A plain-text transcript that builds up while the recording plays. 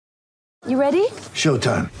You ready?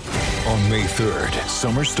 Showtime. On May 3rd,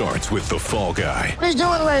 summer starts with The Fall Guy. Let's do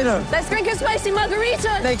it later. Let's drink a spicy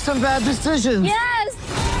margarita. Make some bad decisions. Yes!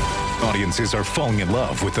 Audiences are falling in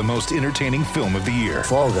love with the most entertaining film of the year.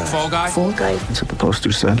 Fall Guy. Fall Guy? Fall guy. That's what the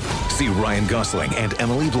poster said. See Ryan Gosling and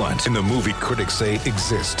Emily Blunt in the movie critics say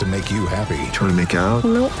exists to make you happy. Trying to make it out?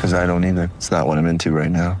 Nope. Because I don't either. It's not what I'm into right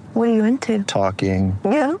now. What are you into? Talking.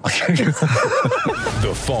 Yeah.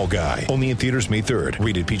 The Fall Guy. Only in theaters May 3rd.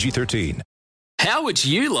 Rated PG-13. How would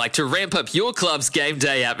you like to ramp up your club's game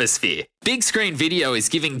day atmosphere? Big Screen Video is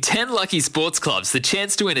giving 10 lucky sports clubs the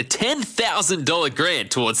chance to win a $10,000 grant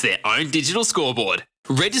towards their own digital scoreboard.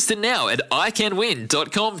 Register now at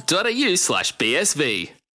iCanWin.com.au/BSV.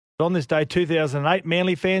 On this day, 2008,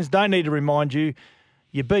 Manly fans don't need to remind you,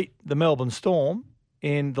 you beat the Melbourne Storm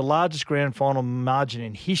in the largest grand final margin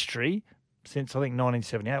in history since, I think,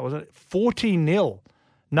 1978, wasn't it? 40-0.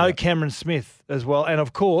 No Cameron Smith as well. And,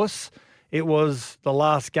 of course, it was the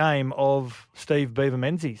last game of Steve Beaver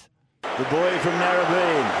Menzies. The boy from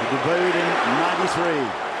Narrabeen, who debuted in '93.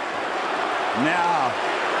 Now,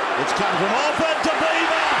 it's come from Alford to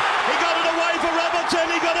Beaver. He got it away for Robertson.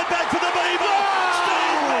 He got it back for the Beaver. Whoa!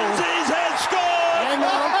 Steve Menzies has scored.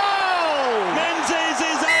 Menzies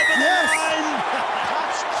is over the line.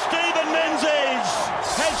 Stephen Menzies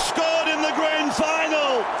has scored in the grand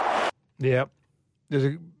final. Yeah. It was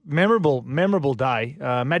a memorable day.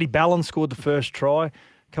 Matty Ballin scored the first try. A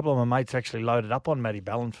couple of my mates actually loaded up on Matty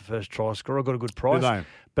Ballin for first try scorer. I got a good price. Did they?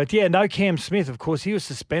 But, yeah, no Cam Smith. Of course, he was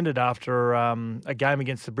suspended after a game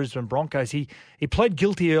against the Brisbane Broncos. He pled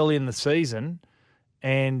guilty early in the season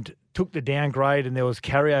and took the downgrade, and there was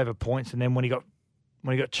carryover points. And then when he got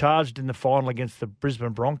charged in the final against the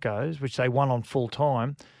Brisbane Broncos, which they won on full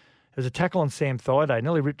time, it was a tackle on Sam Thaiday.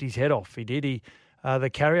 Nearly ripped his head off. He did.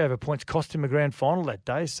 The carryover points cost him a grand final that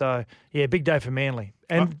day. So, yeah, big day for Manly.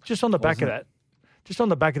 And just on the back of that,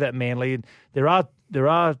 Manly, there are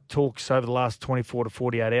talks over the last 24 to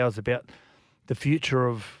 48 hours about the future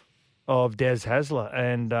of Des Hasler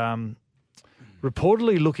and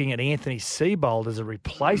reportedly looking at Anthony Seibold as a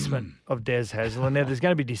replacement of Des Hasler. Now, there's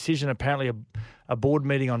going to be a decision, apparently a board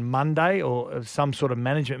meeting on Monday or some sort of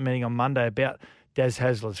management meeting on Monday about Des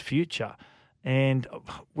Hasler's future. And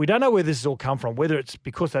we don't know where this has all come from, whether it's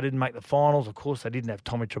because they didn't make the finals. Of course, they didn't have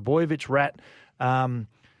Tommy Trbojevic, Rat.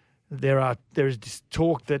 There is this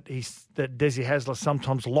talk that Desi Hasler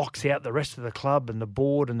sometimes locks out the rest of the club and the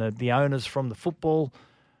board and the owners from the football,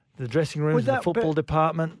 the dressing rooms, the football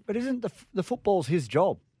department. But isn't the football's his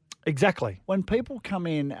job? Exactly. When people come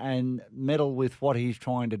in and meddle with what he's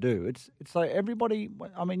trying to do, it's like everybody.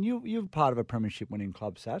 I mean, you're part of a premiership winning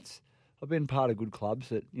club, Sats. I've been part of good clubs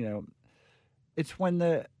that It's when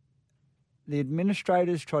the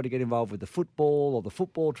administrators try to get involved with the football or the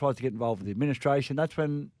football tries to get involved with the administration. That's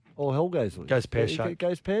when all hell goes loose. Goes pear-shaped. It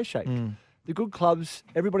goes pear-shaped. The good clubs,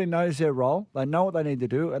 everybody knows their role. They know what they need to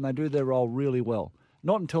do, and they do their role really well.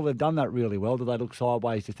 Not until they've done that really well do they look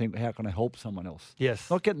sideways to think, how can I help someone else? Yes.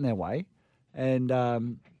 Not getting their way. And, I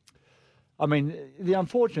mean, the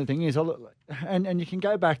unfortunate thing is, and you can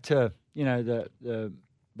go back to, the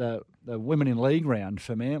women in league round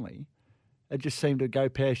for Manly. It just seemed to go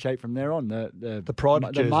pear-shaped from there on. The pride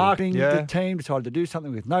the jersey. marketing Yeah. the team decided to do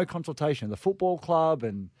something with no consultation of the football club,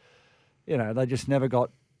 and they just never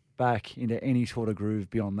got back into any sort of groove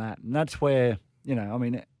beyond that. And that's where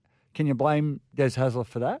can you blame Des Hasler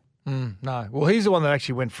for that? No. Well, he's the one that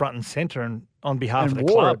actually went front and centre and on behalf And of the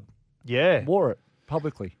wore club. it. Yeah. Wore it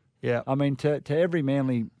publicly. Yeah. I mean, to every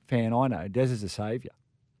Manly fan I know, Des is a saviour.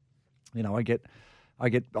 I get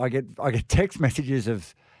text messages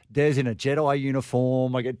of Des in a Jedi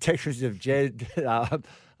uniform. I get text messages of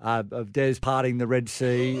Des parting the Red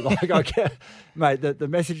Sea. Mate, the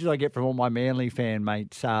messages I get from all my Manly fan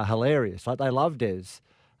mates are hilarious. Like, they love Des.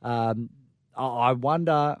 I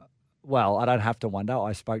wonder. Well, I don't have to wonder.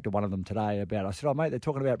 I spoke to one of them today about. I said, "Oh, mate, they're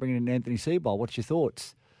talking about bringing in Anthony Seibold. What's your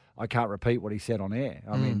thoughts?" I can't repeat what he said on air.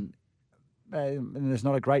 I mean, and there's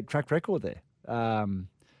not a great track record there.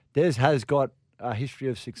 Des has got a history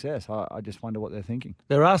of success. I just wonder what they're thinking.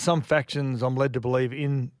 There are some factions, I'm led to believe,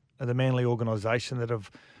 in the Manly organisation that have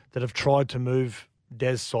tried to move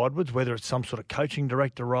Des sideways, whether it's some sort of coaching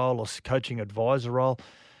director role or coaching advisor role.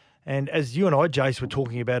 And as you and I, Jace, were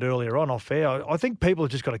talking about earlier on off air, I think people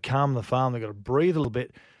have just got to calm the farm. They've got to breathe a little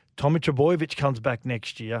bit. Tommy Trbojevic comes back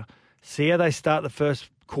next year. See how they start the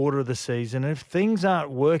first quarter of the season. And if things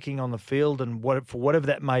aren't working on the field and for whatever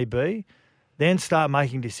that may be, then start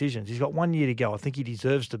making decisions. He's got 1 year to go. I think he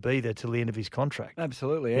deserves to be there till the end of his contract.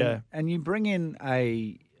 Absolutely. Yeah. And you bring in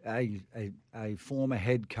a former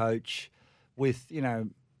head coach with,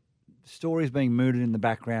 stories being mooted in the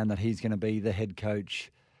background that he's going to be the head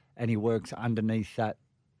coach, and he works underneath that,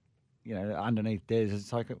 underneath Des.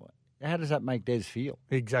 It's like, how does that make Des feel?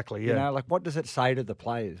 Exactly, yeah. What does it say to the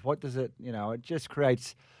players? What does it, it just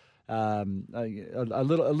creates a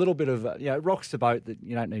little bit of, it rocks the boat that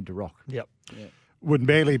you don't need to rock. Yep. Yeah. Would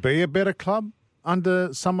Manly be a better club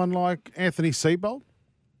under someone like Anthony Seibold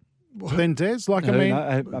than Des?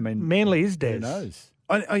 Manly is Des. Who knows?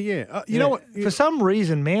 You know what? For some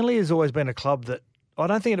reason, Manly has always been a club that, I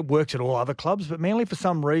don't think it works at all other clubs, but Manly for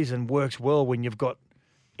some reason works well when you've got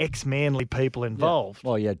ex-Manly people involved. Yeah.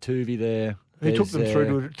 Well, you had Tuvey there. Who took them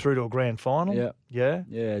through to a grand final. Yeah. Yeah.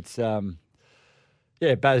 Yeah, it's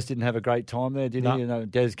Baz didn't have a great time there, did he?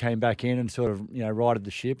 Des came back in and sort of, righted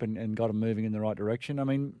the ship and got them moving in the right direction. I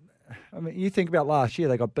mean, you think about last year,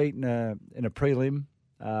 they got beaten in a prelim.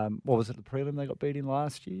 What was it, the prelim they got beat in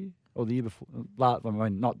last year? Or the year before?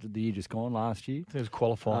 Not the year just gone, last year. It was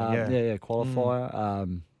qualifying,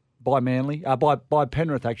 qualifier. By Manly, by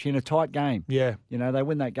Penrith, actually, in a tight game. Yeah. They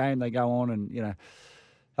win that game, they go on and,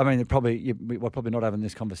 we're probably not having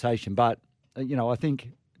this conversation, but, I think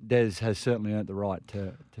Des has certainly earned the right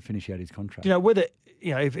to finish out his contract. Whether,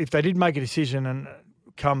 if they did make a decision and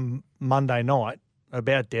come Monday night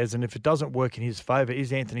about Des, and if it doesn't work in his favour,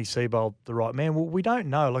 is Anthony Seibold the right man? Well, we don't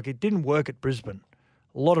know. It didn't work at Brisbane.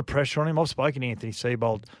 A lot of pressure on him. I've spoken to Anthony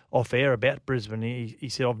Seibold off air about Brisbane. He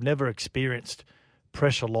said, I've never experienced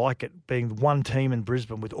pressure like it, being one team in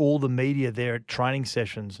Brisbane with all the media there at training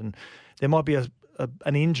sessions. And there might be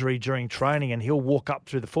an injury during training and he'll walk up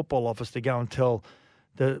through the football office to go and tell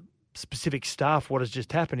the specific staff what has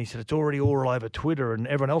just happened. He said it's already all over Twitter and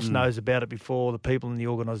everyone else knows about it before the people in the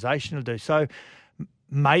organisation do. So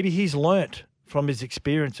maybe he's learnt from his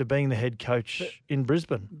experience of being the head coach in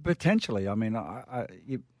Brisbane. Potentially. I mean,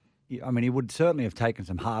 he would certainly have taken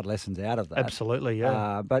some hard lessons out of that. Absolutely,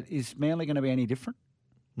 yeah. But is Manly going to be any different?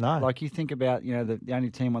 No. You think about, the only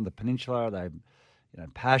team on the peninsula, they're,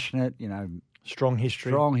 passionate, strong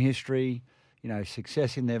history.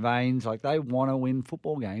 Success in their veins. They want to win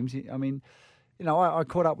football games. I mean, I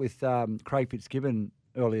caught up with Craig Fitzgibbon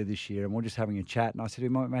earlier this year and we're just having a chat and I said to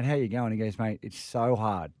him, mate, how you going? He goes, mate, it's so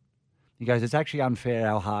hard. He goes, it's actually unfair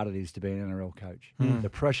how hard it is to be an NRL coach. The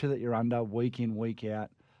pressure that you're under week in, week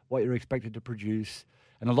out, what you're expected to produce.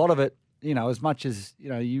 And a lot of it, as much as,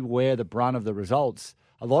 you wear the brunt of the results,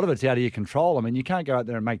 a lot of it's out of your control. I mean, you can't go out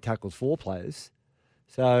there and make tackles for players.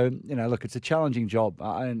 So, look, it's a challenging job.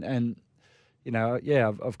 Of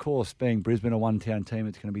course, being Brisbane, a one-town team,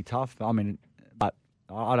 it's going to be tough. But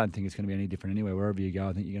I don't think it's going to be any different anywhere. Wherever you go,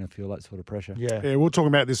 I think you're going to feel that sort of pressure. Yeah, we're talking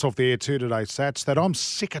about this off the air too today, Sats, that I'm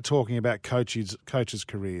sick of talking about coaches'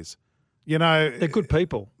 careers. They're good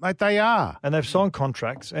people. Mate, they are. And they've signed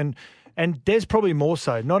contracts. And Des probably more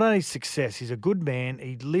so. Not only success, he's a good man.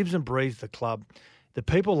 He lives and breathes the club. The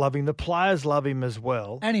people love him. The players love him as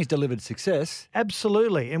well. And he's delivered success.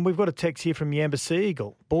 Absolutely. And we've got a text here from Yamba Sea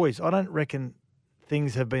Eagle. Boys, I don't reckon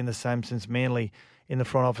things have been the same since Manly in the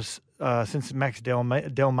front office, since Max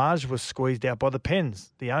Delmarge was squeezed out by the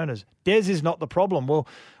Pens, the owners. Des is not the problem. Well,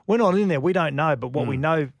 we're not in there. We don't know. But what we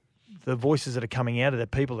know, the voices that are coming out of the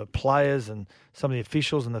people, the players and some of the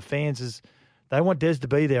officials and the fans, is they want Des to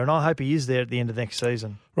be there. And I hope he is there at the end of next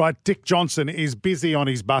season. Right. Dick Johnson is busy on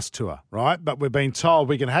his bus tour, right? But we've been told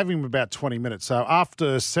we can have him about 20 minutes. So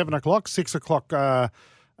after 7 o'clock, 6 o'clock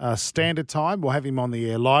standard time, we'll have him on the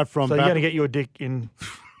air live from... So you're going to get your Dick in,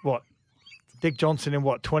 what? Dick Johnson in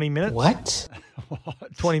what, 20 minutes? What?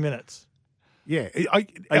 20 minutes. Yeah. I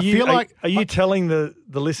feel like... Are you telling the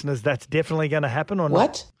listeners that's definitely going to happen or not?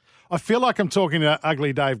 What? I feel like I'm talking to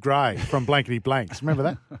Ugly Dave Gray from Blankety Blanks. Remember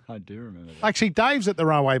that? I do remember that. Actually, Dave's at the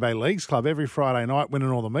Runaway Bay Leagues Club every Friday night winning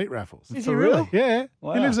all the meat raffles. Is he really? Yeah.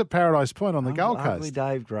 Wow. He lives at Paradise Point on the Gold Coast. Ugly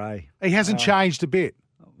Dave Gray. He hasn't changed a bit.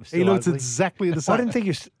 He looks ugly. exactly the same. I didn't think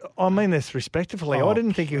he was... I mean this respectfully. I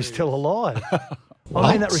didn't think he was still alive.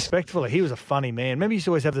 I mean that respectfully. He was a funny man. Remember he used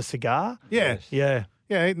to always have the cigar? Yeah. Yeah.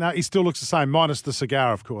 Yeah, no, he still looks the same, minus the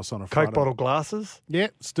cigar, of course, on a Friday. Coke bottle glasses? Yeah,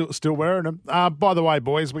 still wearing them. By the way,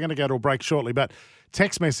 boys, we're going to go to a break shortly, but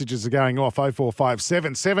text messages are going off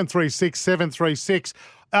 0457 736 736.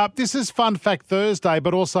 This is Fun Fact Thursday,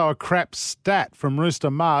 but also a crap stat from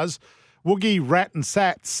Rooster Mars. Woogie, Rat and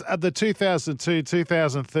Sats, the 2002,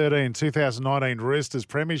 2013, 2019 Roosters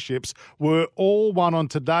premierships were all won on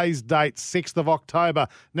today's date, 6th of October.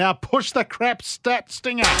 Now push the crap stat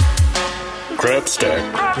stinger. Crap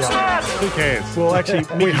stack. Who cares? Well, actually,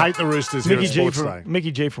 we hate the Roosters here at Sports Day.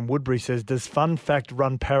 Mickey G from Woodbury says, does Fun Fact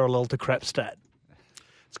run parallel to crap stat?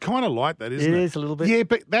 It's kind of like that, isn't it? It is a little bit. Yeah,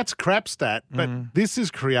 but that's crap stat. But this is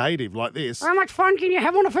creative, like this. How much fun can you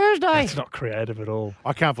have on a Thursday? It's not creative at all.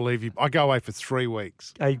 I can't believe you. I go away for 3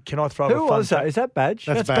 weeks. Hey, can I throw Who a fun was that? fact? Is that Badge?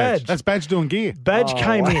 That's Badge. That's Badge doing gear. Badge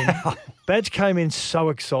came in. Badge came in so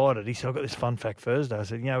excited. He said, "I've got this fun fact Thursday." I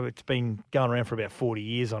said, it's been going around for about 40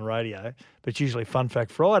 years on radio, but it's usually Fun Fact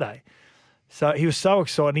Friday. So he was so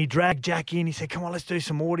excited. He dragged Jack in. He said, "Come on, let's do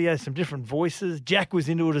some audio, some different voices." Jack was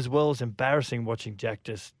into it as well. It was embarrassing watching Jack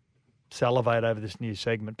just salivate over this new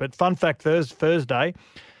segment. But Fun Fact Thursday,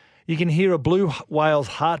 you can hear a blue whale's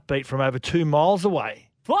heartbeat from over 2 miles away.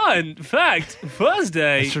 Fun fact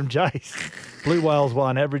Thursday. It's from Jace. Blue whales weigh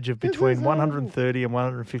an average of between 130 and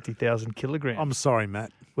 150,000 kilograms. I'm sorry,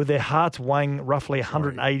 Matt. With their hearts weighing roughly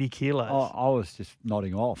 180 kilos. I was just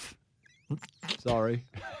nodding off. Sorry.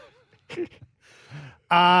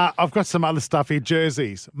 I've got some other stuff here.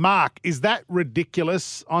 Jerseys. Mark, is that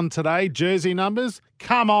ridiculous on today? Jersey numbers?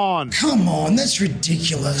 Come on. Come on, that's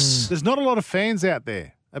ridiculous. There's not a lot of fans out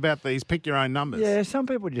there about these pick your own numbers. Yeah, some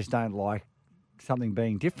people just don't like something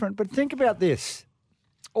being different. But think about this.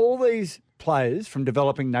 All these players from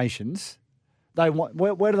developing nations, they want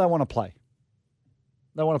where do they want to play?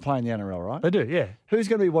 They want to play in the NRL, right? They do, yeah. Who's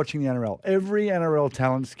going to be watching the NRL? Every NRL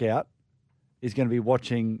talent scout is going to be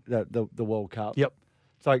watching the World Cup. Yep.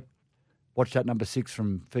 It's like, watch that number 6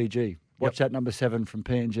 from Fiji. Watch that number 7 from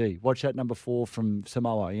PNG. Watch that number 4 from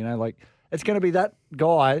Samoa. It's going to be that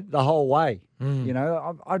guy the whole way.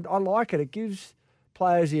 I like it. It gives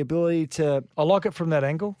players the ability to. I like it from that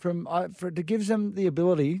angle. It gives them the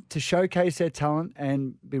ability to showcase their talent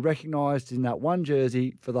and be recognised in that one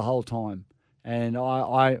jersey for the whole time. And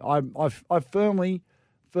I firmly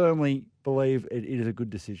believe it is a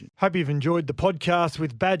good decision. Hope you've enjoyed the podcast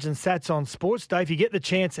with Badge and Sats on Sports Day. If you get the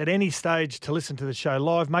chance at any stage to listen to the show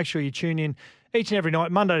live, make sure you tune in each and every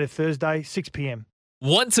night, Monday to Thursday, 6 p.m.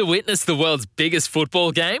 Want to witness the world's biggest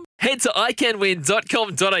football game? Head to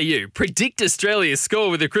iCanWin.com.au, predict Australia's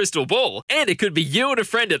score with a crystal ball, and it could be you and a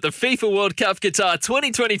friend at the FIFA World Cup Qatar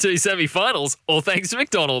 2022 semi-finals, all thanks to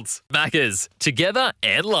McDonald's. Maccas, together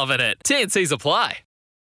and loving it. TNCs apply.